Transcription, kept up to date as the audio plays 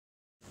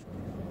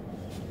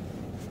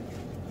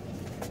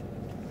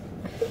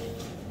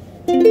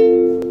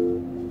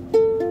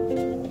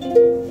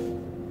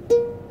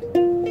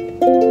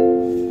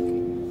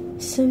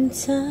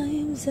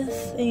Sometimes I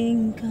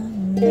think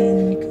I'm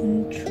in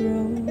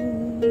control,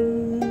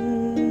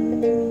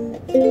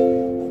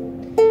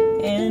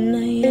 and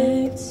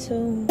I act so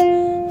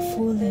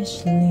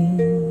foolishly.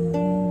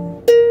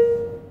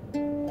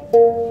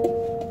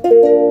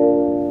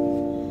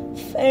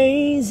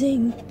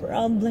 Facing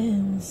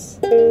problems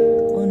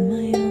on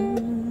my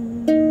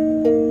own,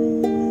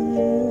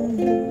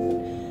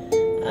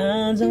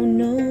 I don't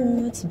know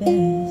what's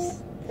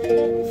best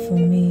for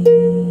me.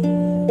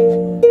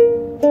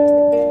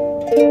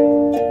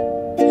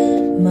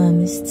 My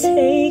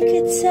mistake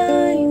at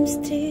times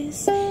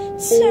this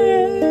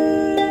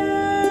turn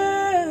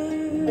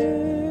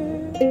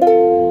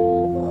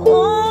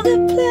all the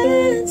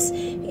plans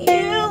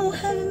you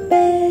have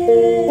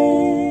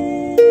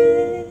made.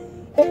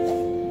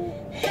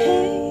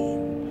 Hey,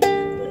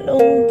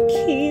 Lord,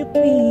 keep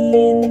me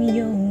in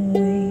your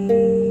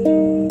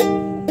way,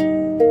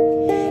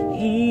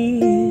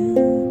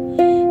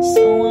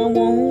 so I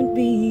won't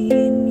be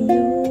in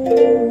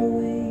your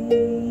way.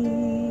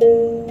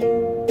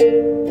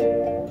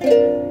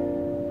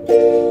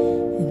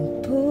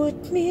 And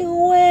put me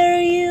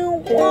where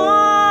you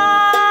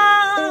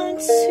want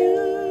to,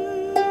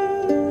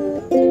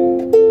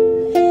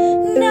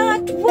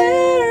 not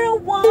where I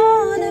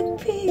wanna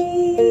be.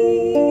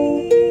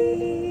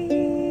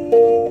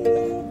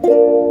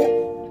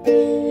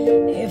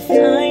 If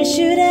I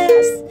should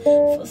ask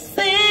for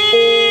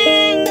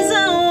things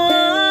I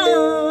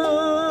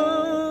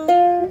want,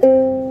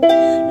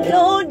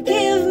 Lord,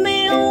 give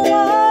me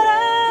what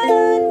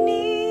I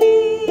need.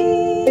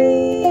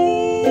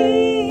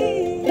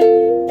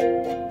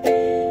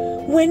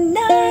 When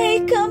I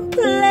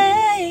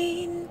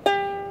complain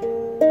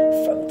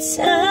from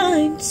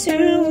time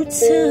to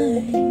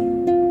time,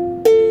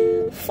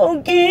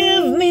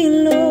 forgive me,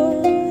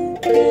 Lord,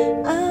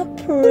 I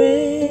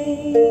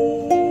pray.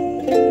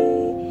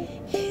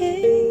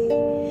 Hey,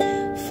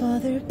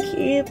 Father,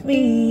 keep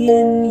me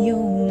in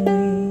your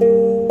way,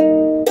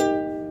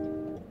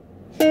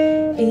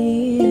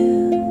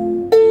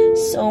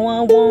 so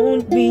I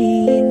won't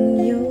be in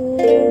your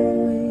way.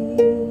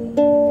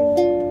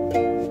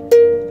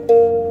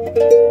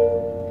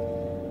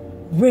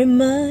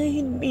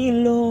 Remind me,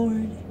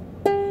 Lord,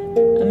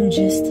 I'm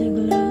just a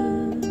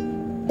glove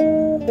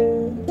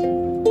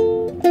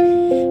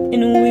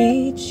in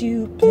which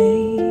you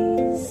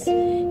place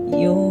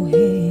your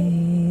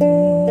hand.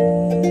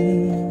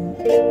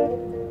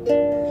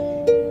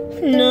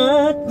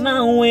 Not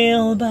my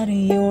will, but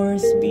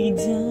yours be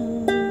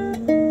done.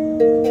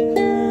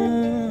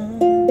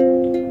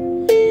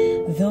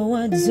 Though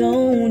I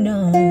don't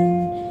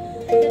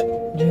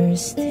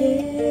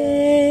understand,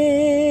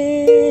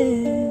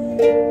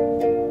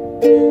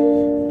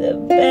 the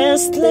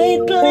best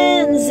laid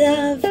plans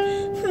I've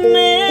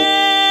made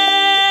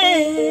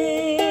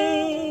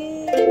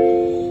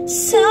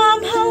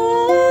somehow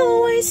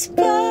always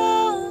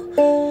go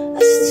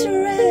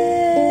astray.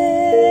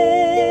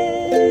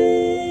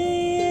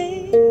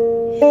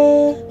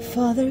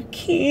 Father,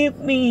 keep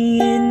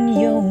me in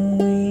your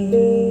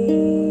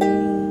way,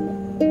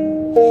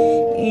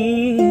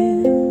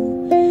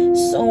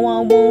 so I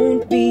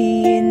won't be